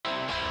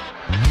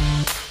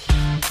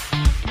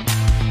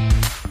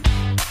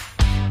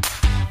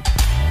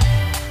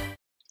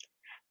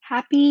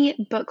Happy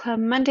Book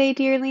Club Monday,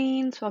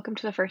 dearlings. Welcome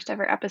to the first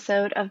ever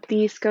episode of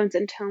the Scones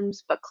and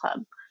Tomes Book Club.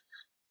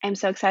 I'm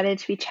so excited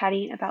to be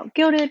chatting about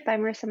Gilded by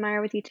Marissa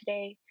Meyer with you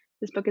today.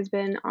 This book has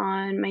been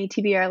on my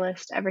TBR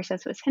list ever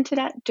since it was hinted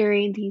at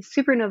during the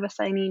Supernova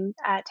signing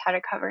at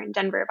Tattered Cover in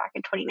Denver back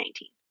in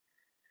 2019.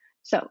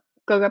 So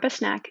go grab a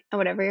snack and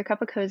whatever your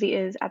cup of cozy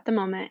is at the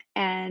moment,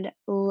 and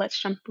let's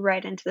jump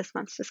right into this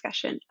month's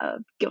discussion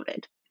of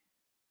Gilded.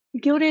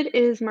 Gilded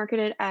is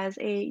marketed as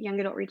a young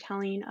adult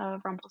retelling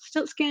of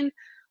Rumpelstiltskin,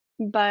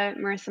 but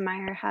Marissa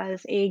Meyer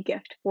has a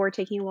gift for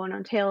taking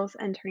well-known tales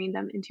and turning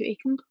them into a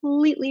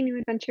completely new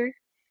adventure.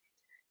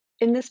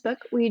 In this book,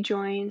 we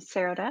join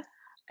Sarada,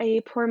 a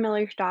poor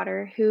miller's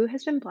daughter who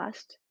has been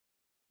blessed,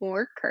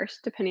 or cursed,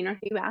 depending on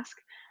who you ask,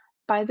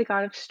 by the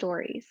god of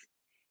stories,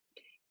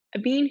 a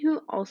being who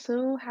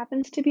also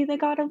happens to be the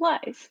god of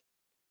lies.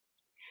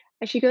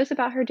 As she goes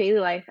about her daily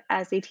life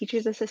as a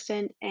teacher's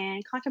assistant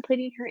and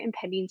contemplating her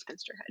impending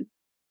spinsterhood.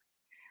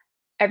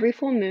 Every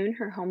full moon,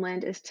 her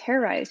homeland is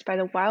terrorized by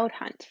the Wild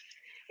Hunt,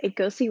 a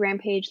ghostly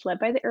rampage led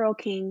by the Earl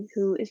King,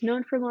 who is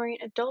known for luring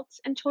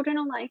adults and children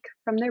alike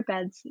from their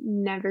beds,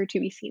 never to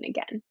be seen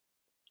again.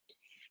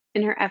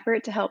 In her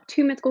effort to help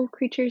two mythical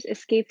creatures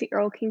escape the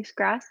Earl King's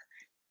grasp,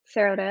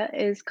 Sarada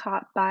is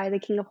caught by the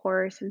King of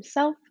Horrors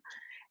himself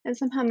and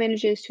somehow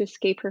manages to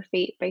escape her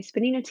fate by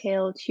spinning a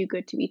tale too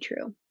good to be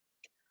true.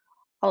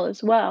 All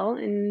is well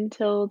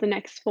until the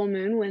next full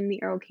moon when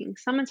the Earl King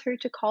summons her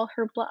to call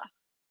her bluff.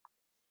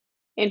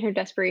 In her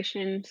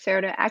desperation,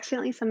 Sarada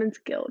accidentally summons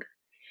Gild,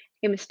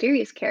 a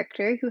mysterious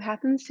character who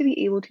happens to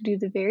be able to do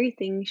the very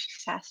thing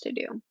she's asked to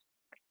do.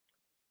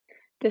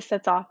 This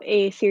sets off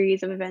a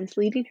series of events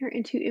leading her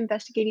into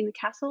investigating the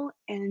castle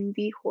and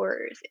the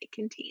horrors it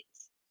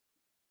contains.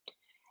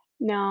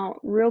 Now,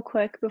 real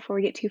quick, before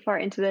we get too far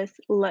into this,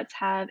 let's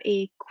have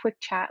a quick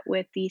chat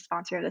with the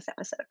sponsor of this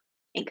episode,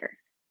 Anchor.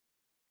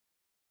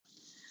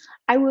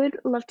 I would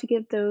love to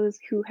give those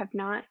who have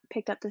not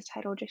picked up this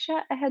title just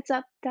yet a heads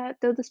up that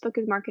though this book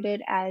is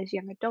marketed as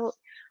young adult,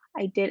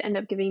 I did end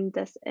up giving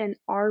this an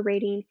R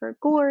rating for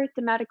gore,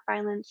 thematic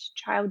violence,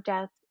 child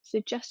death,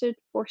 suggested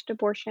forced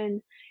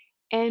abortion,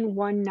 and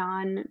one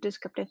non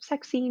descriptive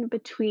sex scene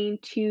between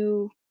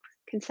two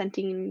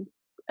consenting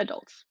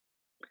adults,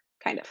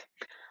 kind of.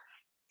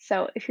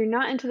 So if you're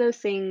not into those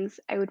things,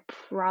 I would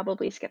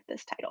probably skip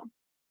this title.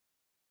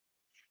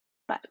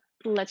 But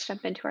let's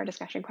jump into our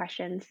discussion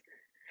questions.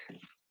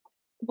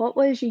 What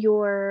was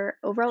your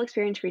overall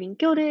experience reading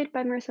Gilded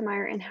by Marissa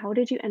Meyer, and how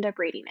did you end up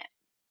rating it?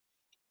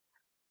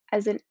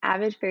 As an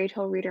avid fairy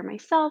tale reader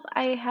myself,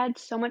 I had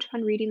so much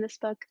fun reading this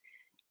book.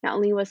 Not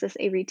only was this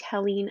a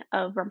retelling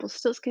of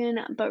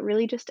Rumpelstiltskin, but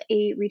really just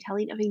a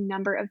retelling of a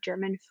number of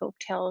German folk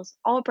tales,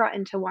 all brought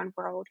into one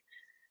world.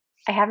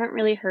 I haven't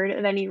really heard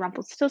of any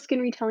Rumpelstiltskin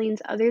retellings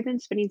other than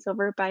Spinning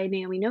Silver by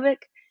Naomi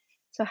Novik,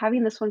 so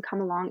having this one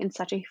come along in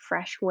such a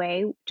fresh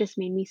way just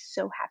made me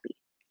so happy.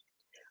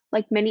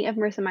 Like many of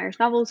Marissa Meyer's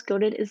novels,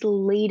 Gilded is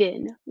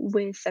laden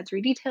with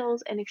sensory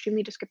details and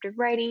extremely descriptive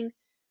writing,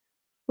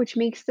 which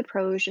makes the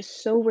prose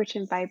just so rich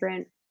and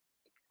vibrant.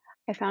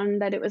 I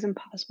found that it was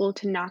impossible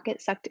to not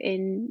get sucked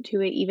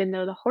into it, even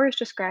though the horrors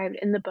described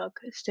in the book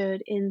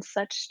stood in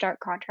such stark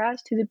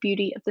contrast to the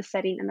beauty of the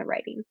setting and the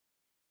writing.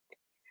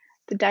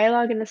 The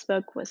dialogue in this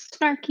book was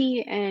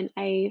snarky, and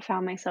I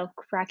found myself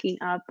cracking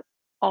up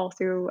all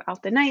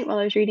throughout the night while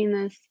I was reading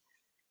this.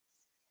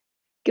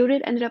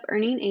 Gilded ended up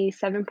earning a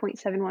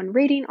 7.71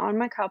 rating on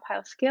my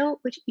Kyle scale,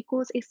 which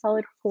equals a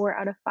solid 4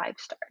 out of 5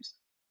 stars.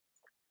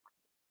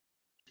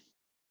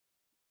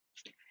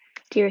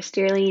 Dearest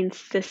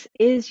dearlings, this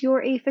is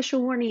your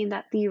official warning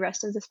that the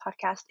rest of this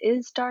podcast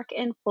is dark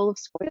and full of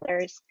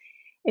spoilers.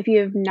 If you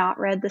have not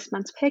read this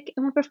month's pick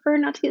and would prefer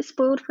not to get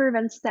spoiled for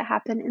events that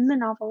happen in the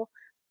novel,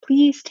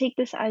 please take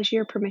this as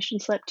your permission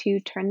slip to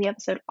turn the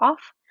episode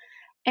off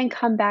and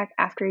come back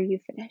after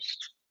you've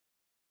finished.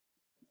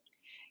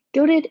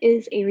 Gilded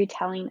is a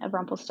retelling of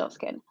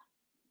Rumpelstiltskin,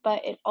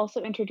 but it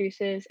also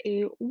introduces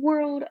a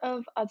world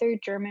of other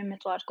German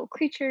mythological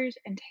creatures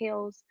and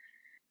tales,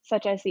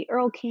 such as the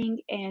Earl King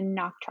and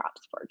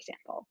Knocktrops, for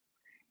example.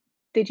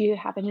 Did you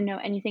happen to know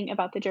anything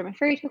about the German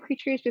fairy tale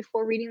creatures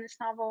before reading this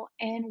novel,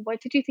 and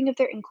what did you think of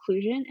their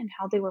inclusion and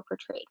how they were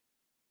portrayed?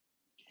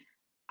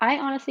 I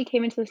honestly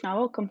came into this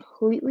novel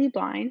completely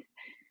blind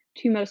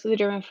to most of the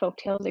German folk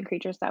tales and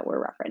creatures that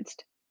were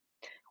referenced.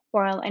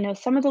 While I know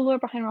some of the lore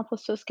behind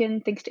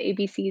Rumpelstiltskin thanks to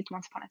ABC's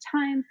Once Upon a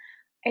Time,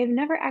 I have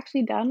never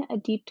actually done a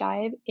deep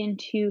dive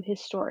into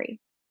his story,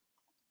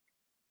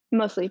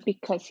 mostly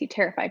because he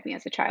terrified me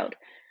as a child.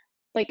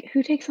 Like,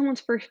 who takes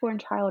someone's firstborn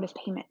child as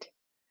payment?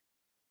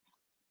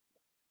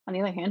 On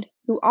the other hand,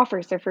 who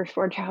offers their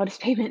firstborn child as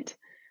payment?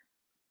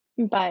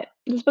 But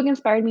this book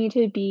inspired me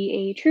to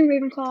be a true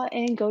Ravenclaw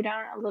and go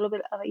down a little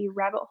bit of a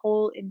rabbit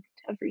hole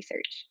of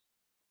research.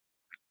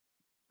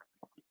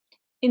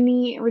 In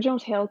the original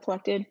tale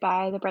collected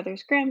by the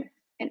Brothers Grimm,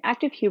 an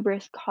act of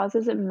hubris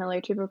causes a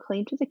miller to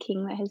proclaim to the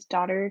king that his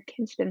daughter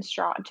can spin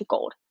straw into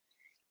gold,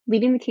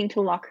 leading the king to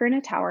lock her in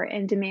a tower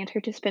and demand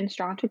her to spin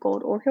straw into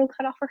gold or he'll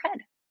cut off her head.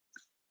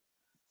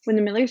 When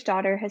the miller's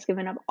daughter has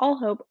given up all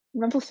hope,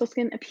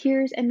 Rumpelstiltskin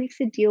appears and makes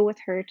a deal with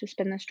her to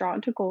spin the straw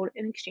into gold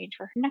in exchange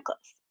for her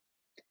necklace.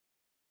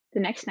 The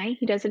next night,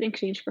 he does it in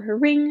exchange for her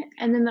ring,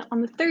 and then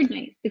on the third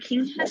night, the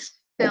king has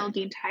filled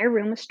the entire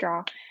room with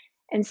straw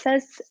and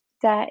says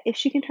that if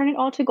she can turn it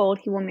all to gold,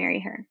 he will marry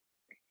her.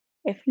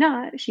 If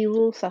not, she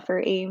will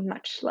suffer a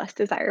much less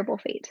desirable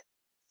fate.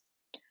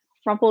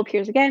 Rumpel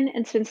appears again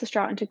and spins the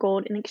straw into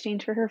gold in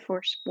exchange for her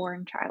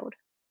firstborn child.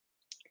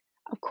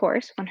 Of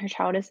course, when her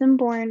child is then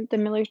born, the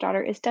miller's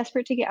daughter is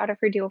desperate to get out of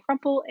her deal with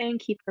Rumpel and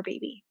keep her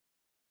baby.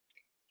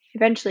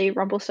 Eventually,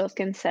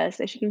 Rumpelstiltskin says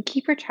that she can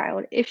keep her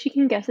child if she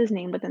can guess his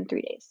name within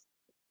 3 days.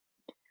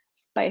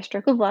 By a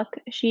stroke of luck,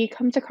 she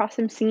comes across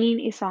him singing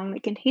a song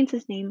that contains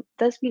his name,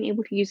 thus being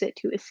able to use it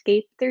to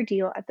escape their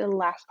deal at the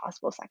last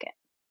possible second.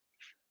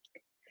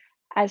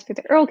 As for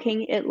the Earl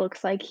King, it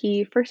looks like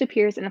he first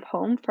appears in a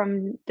poem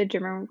from the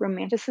German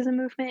Romanticism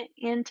movement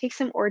and takes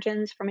some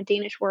origins from a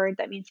Danish word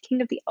that means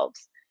king of the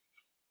elves,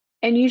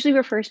 and usually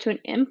refers to an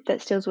imp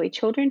that steals away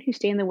children who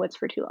stay in the woods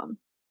for too long.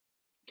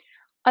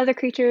 Other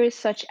creatures,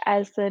 such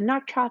as the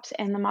Knocktraps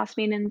and the Moss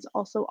Maidens,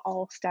 also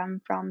all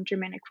stem from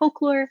Germanic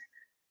folklore.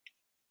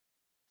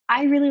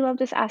 I really love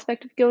this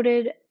aspect of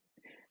Gilded.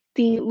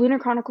 The Lunar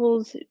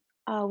Chronicles,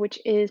 which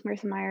is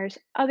Marissa Meyer's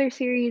other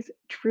series,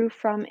 drew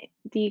from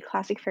the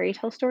classic fairy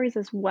tale stories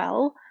as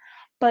well,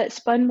 but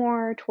spun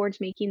more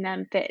towards making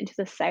them fit into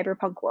the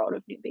cyberpunk world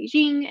of New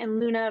Beijing and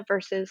Luna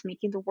versus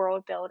making the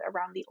world build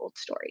around the old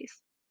stories.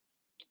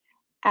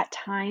 At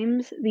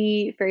times,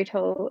 the fairy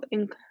tale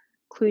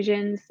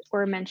inclusions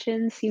or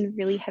mentions seem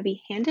really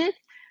heavy handed,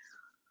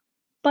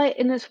 but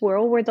in this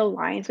world where the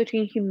lines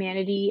between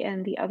humanity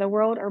and the other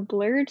world are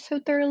blurred so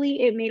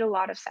thoroughly, it made a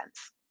lot of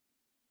sense.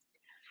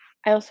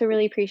 I also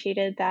really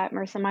appreciated that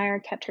Marissa Meyer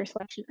kept her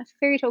selection of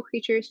fairy tale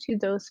creatures to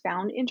those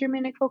found in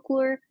Germanic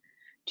folklore.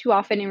 Too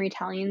often in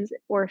retellings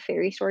or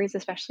fairy stories,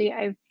 especially,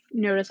 I've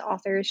noticed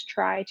authors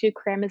try to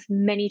cram as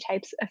many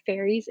types of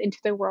fairies into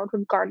their world,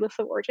 regardless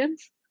of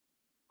origins.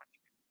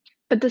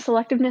 But the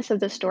selectiveness of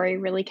the story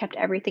really kept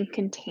everything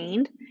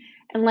contained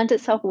and lent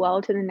itself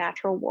well to the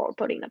natural world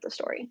building of the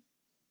story.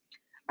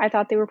 I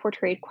thought they were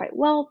portrayed quite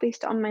well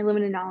based on my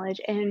limited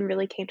knowledge and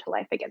really came to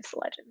life against the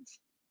legends.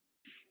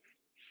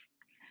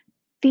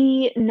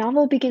 The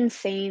novel begins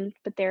sane,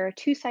 but there are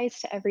two sides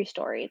to every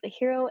story: the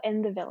hero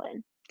and the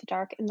villain, the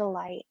dark and the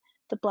light,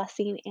 the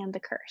blessing and the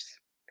curse.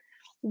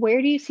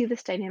 Where do you see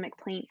this dynamic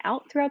playing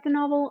out throughout the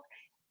novel?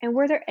 And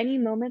were there any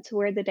moments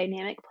where the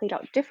dynamic played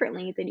out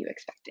differently than you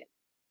expected?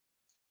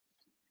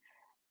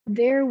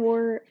 There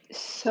were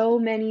so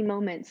many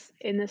moments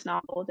in this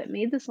novel that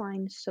made this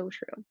line so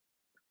true.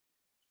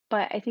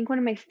 But I think one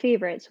of my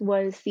favorites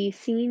was the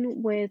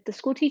scene with the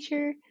school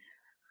teacher.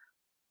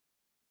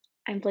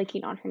 I'm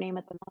blanking on her name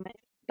at the moment.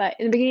 But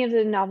in the beginning of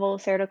the novel,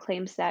 Sarah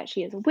claims that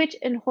she is a witch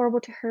and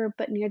horrible to her,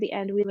 but near the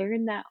end, we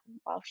learn that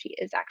while she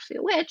is actually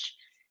a witch,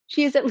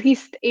 she is at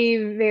least a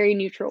very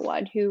neutral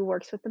one who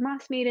works with the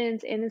Moss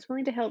Maidens and is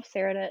willing to help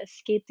Sarah to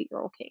escape the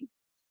Earl King.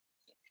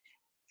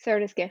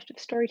 Sarah's gift of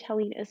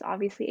storytelling is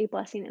obviously a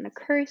blessing and a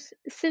curse,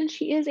 since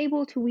she is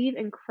able to weave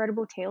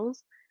incredible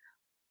tales,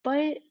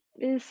 but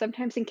is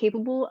sometimes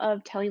incapable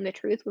of telling the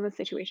truth when the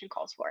situation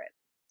calls for it.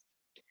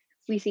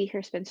 We see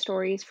her spin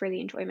stories for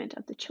the enjoyment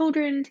of the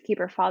children, to keep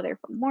her father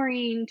from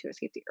worrying, to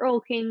escape the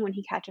Earl King when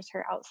he catches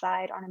her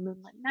outside on a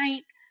moonlit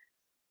night.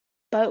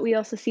 But we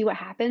also see what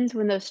happens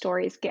when those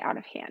stories get out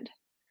of hand.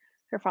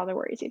 Her father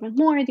worries even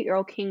more, the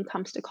Earl King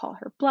comes to call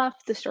her bluff,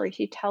 the stories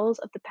she tells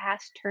of the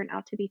past turn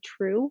out to be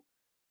true.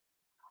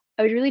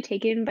 I was really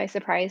taken by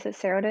surprise that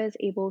Sarada is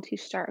able to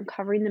start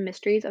uncovering the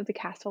mysteries of the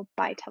castle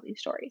by telling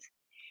stories.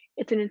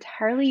 It's an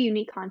entirely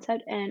unique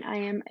concept, and I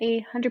am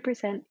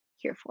 100%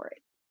 here for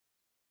it.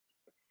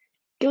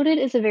 Gilded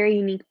is a very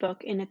unique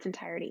book in its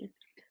entirety,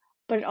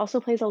 but it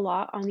also plays a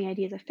lot on the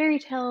ideas of fairy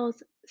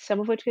tales, some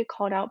of which get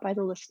called out by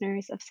the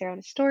listeners of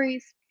Sarah's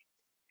stories.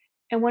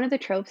 And one of the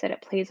tropes that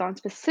it plays on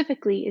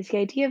specifically is the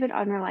idea of an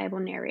unreliable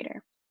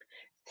narrator.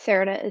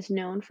 Sarada is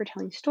known for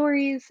telling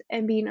stories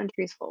and being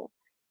untruthful,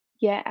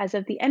 yet as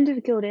of the end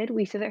of Gilded,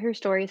 we see that her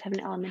stories have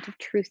an element of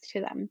truth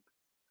to them.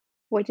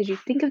 What did you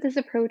think of this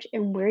approach,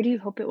 and where do you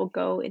hope it will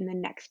go in the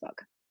next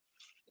book?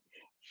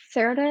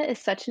 Sarada is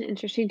such an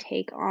interesting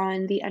take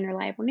on the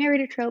unreliable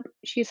narrator trope.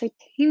 She is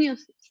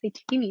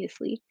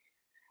simultaneously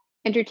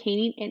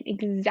entertaining and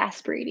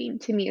exasperating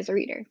to me as a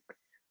reader.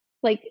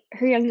 Like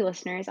her young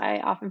listeners, I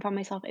often found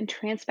myself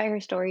entranced by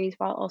her stories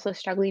while also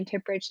struggling to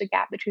bridge the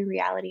gap between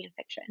reality and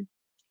fiction.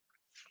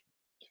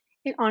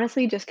 It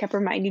honestly just kept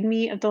reminding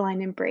me of the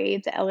line in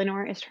Brave that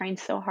Eleanor is trying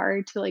so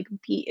hard to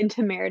beat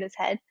into Merida's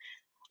head.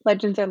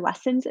 Legends are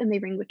lessons and they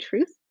ring with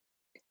truth.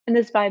 And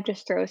this vibe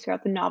just throws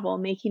throughout the novel,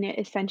 making it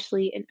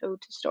essentially an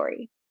ode to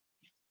story.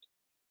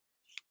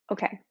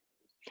 Okay,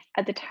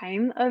 at the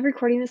time of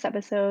recording this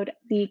episode,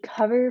 the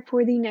cover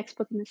for the next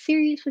book in the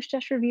series was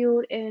just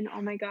revealed, and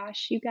oh my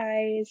gosh, you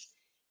guys,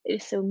 it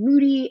is so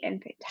moody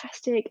and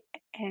fantastic,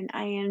 and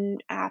I am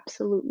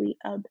absolutely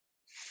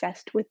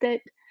obsessed with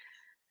it.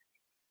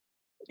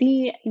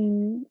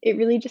 It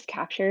really just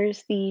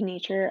captures the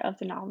nature of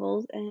the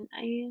novels, and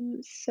I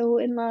am so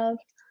in love.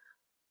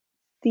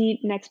 The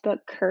next book,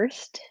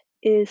 Cursed,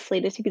 is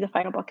slated to be the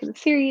final book in the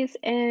series,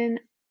 and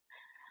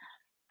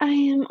I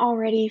am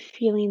already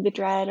feeling the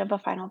dread of a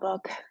final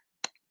book.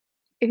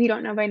 If you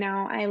don't know by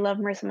now, I love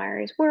Marissa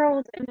Meyer's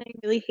world, and I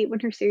really hate when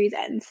her series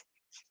ends.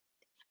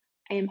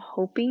 I am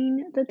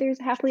hoping that there's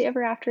a happily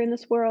ever after in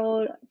this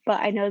world, but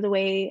I know the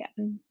way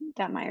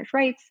that Myers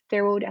writes,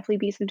 there will definitely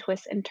be some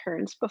twists and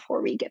turns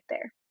before we get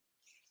there.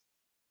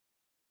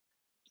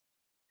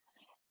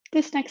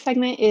 This next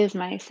segment is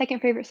my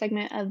second favorite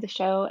segment of the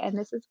show, and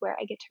this is where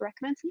I get to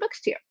recommend some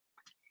books to you.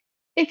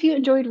 If you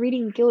enjoyed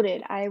reading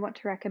Gilded, I want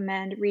to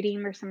recommend reading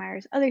Marissa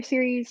Meyer's other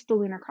series, The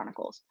Lunar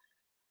Chronicles.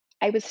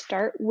 I would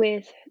start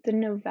with the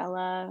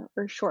novella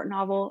or short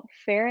novel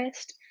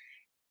Fairest.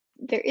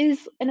 There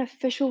is an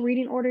official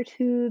reading order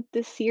to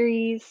the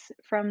series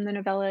from the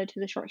novella to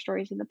the short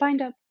stories in the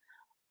bind up,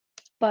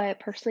 but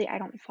personally, I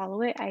don't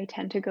follow it. I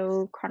tend to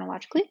go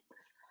chronologically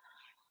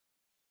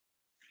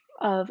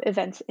of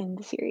events in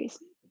the series.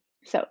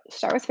 So,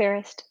 start with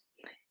Fairest.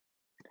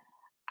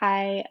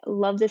 I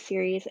love this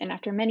series, and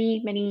after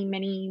many, many,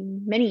 many,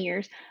 many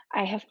years,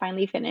 I have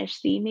finally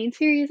finished the main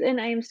series, and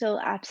I am still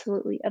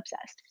absolutely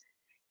obsessed.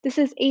 This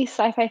is a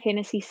sci fi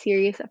fantasy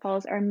series that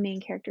follows our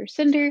main character,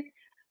 Cinder,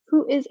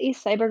 who is a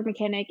cyborg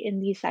mechanic in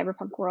the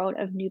cyberpunk world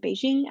of New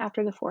Beijing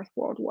after the Fourth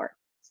World War.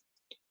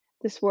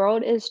 This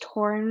world is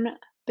torn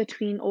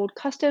between old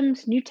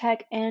customs, new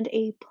tech, and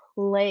a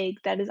plague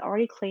that has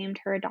already claimed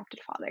her adopted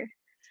father,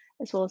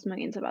 as well as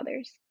millions of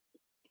others.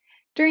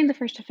 During the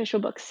first official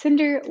book,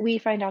 Cinder, we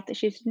find out that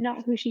she's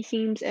not who she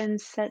seems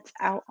and sets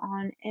out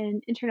on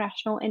an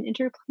international and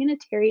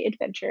interplanetary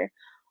adventure,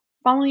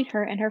 following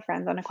her and her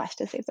friends on a quest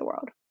to save the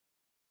world.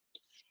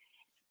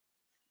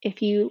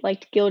 If you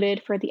liked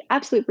Gilded for the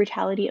absolute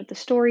brutality of the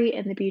story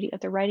and the beauty of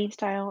the writing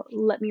style,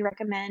 let me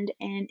recommend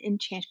An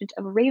Enchantment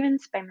of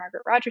Ravens by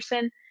Margaret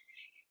Rogerson.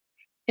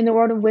 In the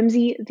world of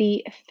whimsy,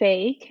 the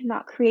Fae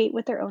cannot create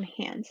with their own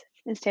hands.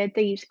 Instead,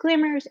 they use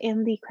glamours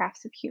and the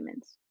crafts of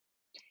humans.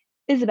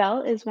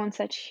 Isabel is one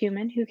such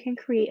human who can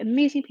create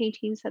amazing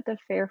paintings that the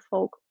fair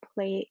folk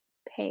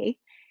pay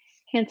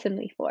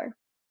handsomely for.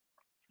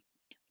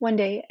 One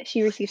day,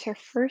 she receives her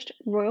first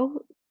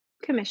royal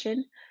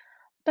commission,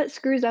 but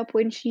screws up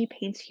when she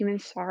paints human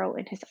sorrow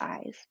in his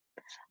eyes,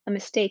 a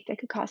mistake that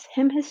could cost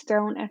him his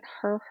throne and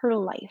her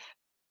life.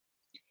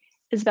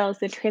 Isabel is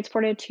then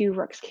transported to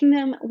Rook's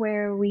Kingdom,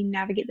 where we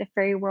navigate the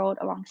fairy world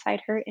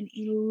alongside her in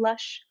a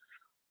lush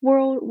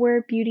world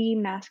where beauty,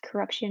 mass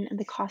corruption, and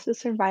the cost of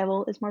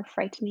survival is more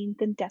frightening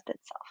than death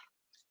itself.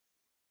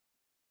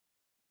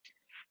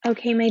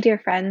 Okay, my dear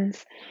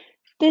friends,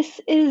 this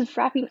is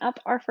wrapping up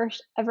our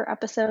first ever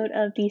episode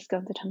of the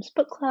Scones and Tums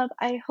Book Club.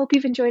 I hope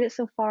you've enjoyed it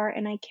so far,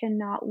 and I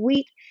cannot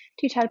wait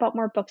to chat about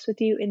more books with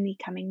you in the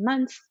coming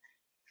months,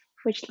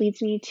 which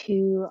leads me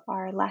to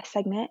our last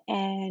segment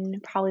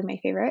and probably my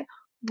favorite.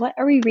 What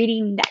are we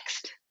reading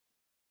next?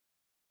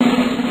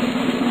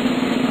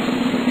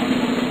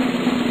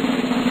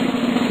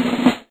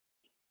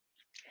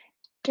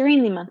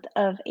 During the month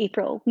of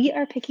April, we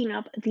are picking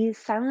up The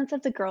Silence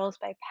of the Girls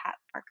by Pat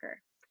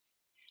Barker.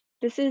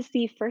 This is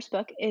the first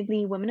book in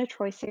the Women of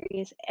Troy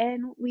series,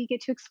 and we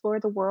get to explore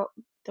the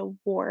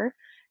war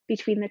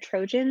between the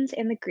Trojans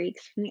and the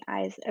Greeks from the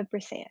eyes of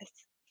Briseis,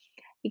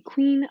 a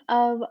queen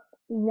of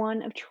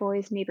one of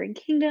Troy's neighboring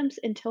kingdoms,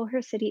 until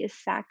her city is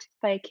sacked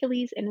by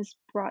Achilles and is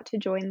brought to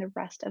join the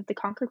rest of the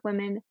conquered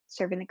women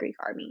serving the Greek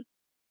army.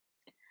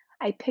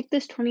 I picked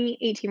this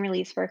 2018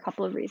 release for a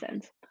couple of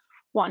reasons.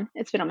 One,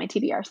 it's been on my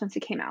TBR since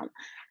it came out.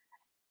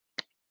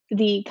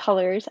 The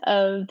colors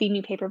of the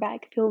new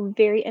paperback feel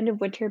very end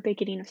of winter,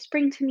 beginning of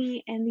spring to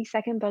me, and the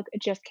second book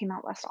just came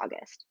out last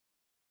August.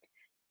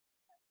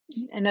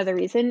 Another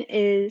reason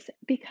is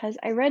because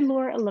I read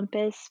Lore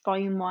Olympus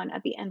Volume 1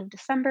 at the end of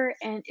December,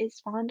 and it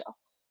spawned a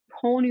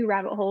whole new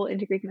rabbit hole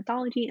into Greek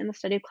mythology and the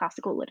study of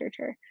classical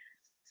literature.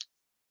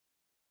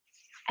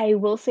 I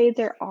will say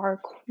there are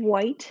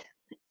quite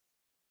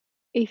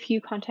a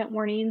few content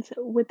warnings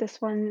with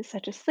this one,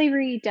 such as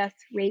slavery, death,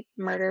 rape,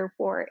 murder,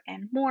 war,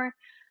 and more.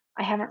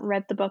 I haven't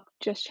read the book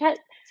just yet,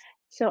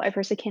 so I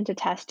personally can't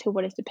attest to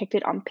what is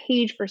depicted on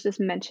page versus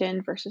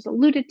mentioned versus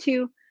alluded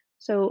to.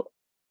 So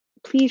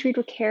please read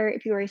with care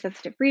if you are a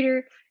sensitive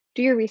reader.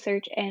 Do your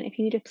research, and if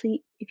you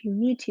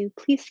need to,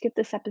 please skip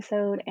this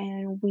episode,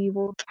 and we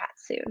will chat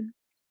soon.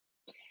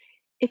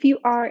 If you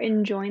are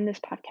enjoying this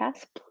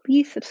podcast,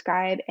 please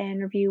subscribe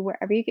and review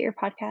wherever you get your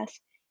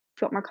podcasts.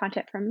 If you want more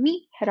content from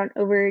me, head on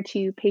over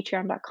to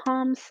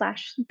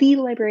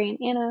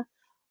patreon.com/thelibrariananna,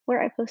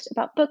 where I post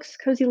about books,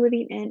 cozy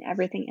living, and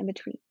everything in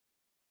between.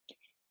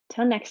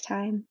 Till next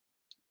time,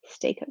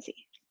 stay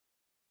cozy.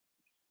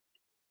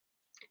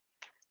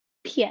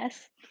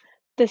 P.S.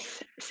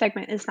 This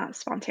segment is not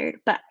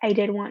sponsored, but I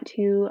did want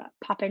to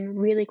pop in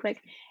really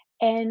quick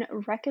and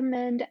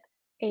recommend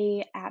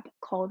a app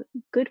called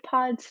Good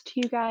Pods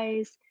to you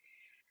guys.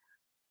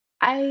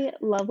 I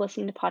love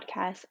listening to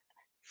podcasts.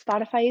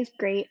 Spotify is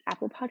great,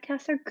 Apple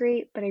Podcasts are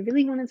great, but I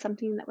really wanted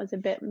something that was a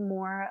bit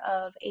more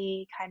of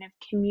a kind of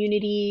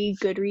community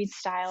Goodreads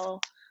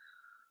style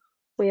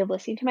way of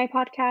listening to my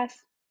podcast.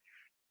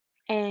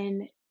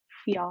 And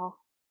y'all,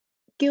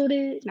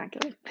 Gilded, not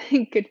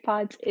Gilded, Good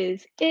Pods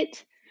is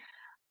it.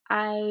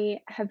 I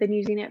have been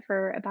using it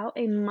for about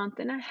a month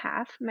and a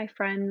half. My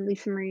friend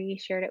Lisa Marie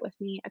shared it with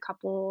me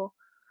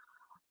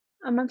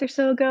a month or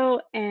so ago,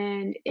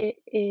 and it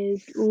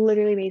is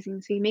literally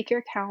amazing. So you make your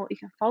account, you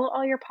can follow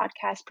all your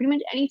podcasts, pretty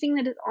much anything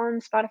that is on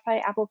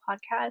Spotify, Apple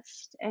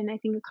Podcast, and I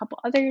think a couple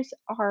others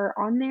are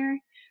on there.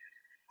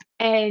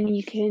 And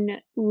you can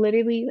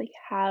literally like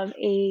have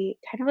a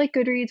kind of like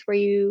Goodreads where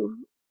you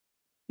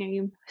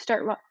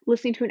start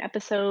listening to an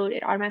episode,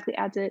 it automatically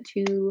adds it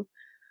to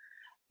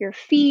your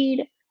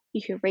feed.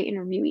 You can rate and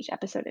review each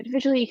episode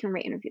individually. You can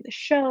rate and review the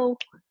show,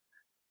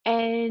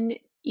 and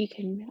you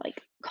can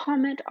like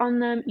comment on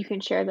them. You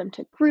can share them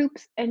to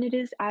groups, and it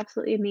is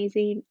absolutely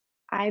amazing.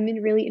 I'm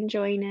really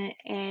enjoying it,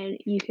 and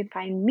you can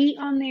find me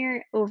on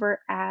there over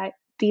at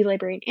the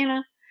Librarian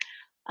Anna.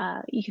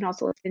 You can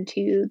also listen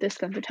to the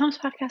Scones and Tomes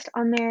podcast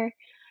on there.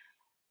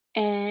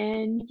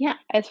 And yeah,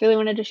 I just really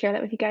wanted to share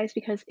that with you guys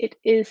because it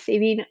is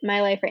saving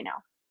my life right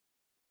now.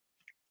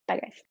 Bye,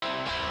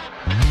 guys.